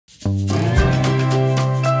Soular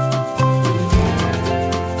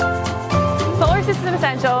System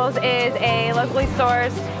Essentials is a locally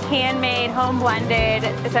sourced, handmade, home-blended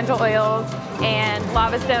essential oils and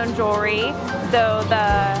lava stone jewelry. So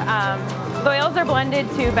the oils are blended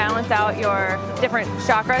to balance out your different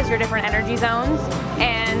chakras, your different energy zones.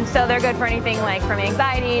 And so they're good for anything like from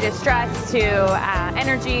anxiety to stress to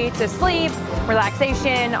energy to sleep,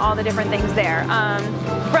 relaxation, all the different things there.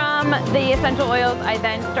 From the essential oils, I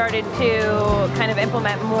then started to kind of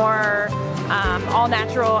implement more all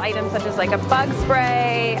natural items such as like a bug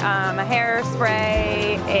spray, a hair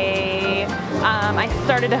spray, I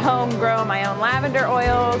started to home grow my own lavender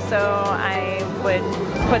oil, so I would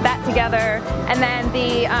put that together. And then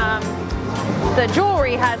the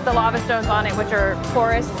jewelry has the lava stones on it, which are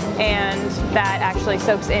porous, and that actually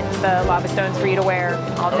soaks in the lava stones for you to wear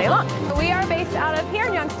all day long. We are based out of here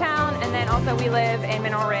in Youngstown, and then also we live in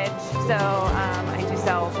Mineral Ridge, so I do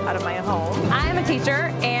sell out of my home. I'm a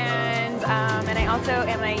teacher, and I also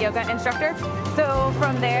am a yoga instructor. So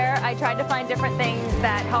from there, I tried to find different things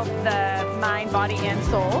that help the mind, body, and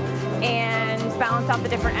soul, and balance out the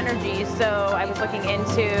different energies. So I was looking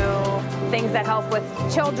into things that help with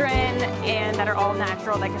children and that are all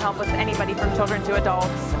natural, that can help with anybody from children to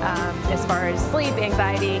adults, as far as sleep,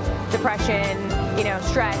 anxiety, depression,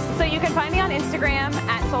 stress. So you can find me on Instagram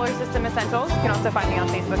at Soular System Essentials. You can also find me on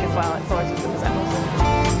Facebook as well at Soular System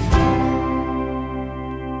Essentials.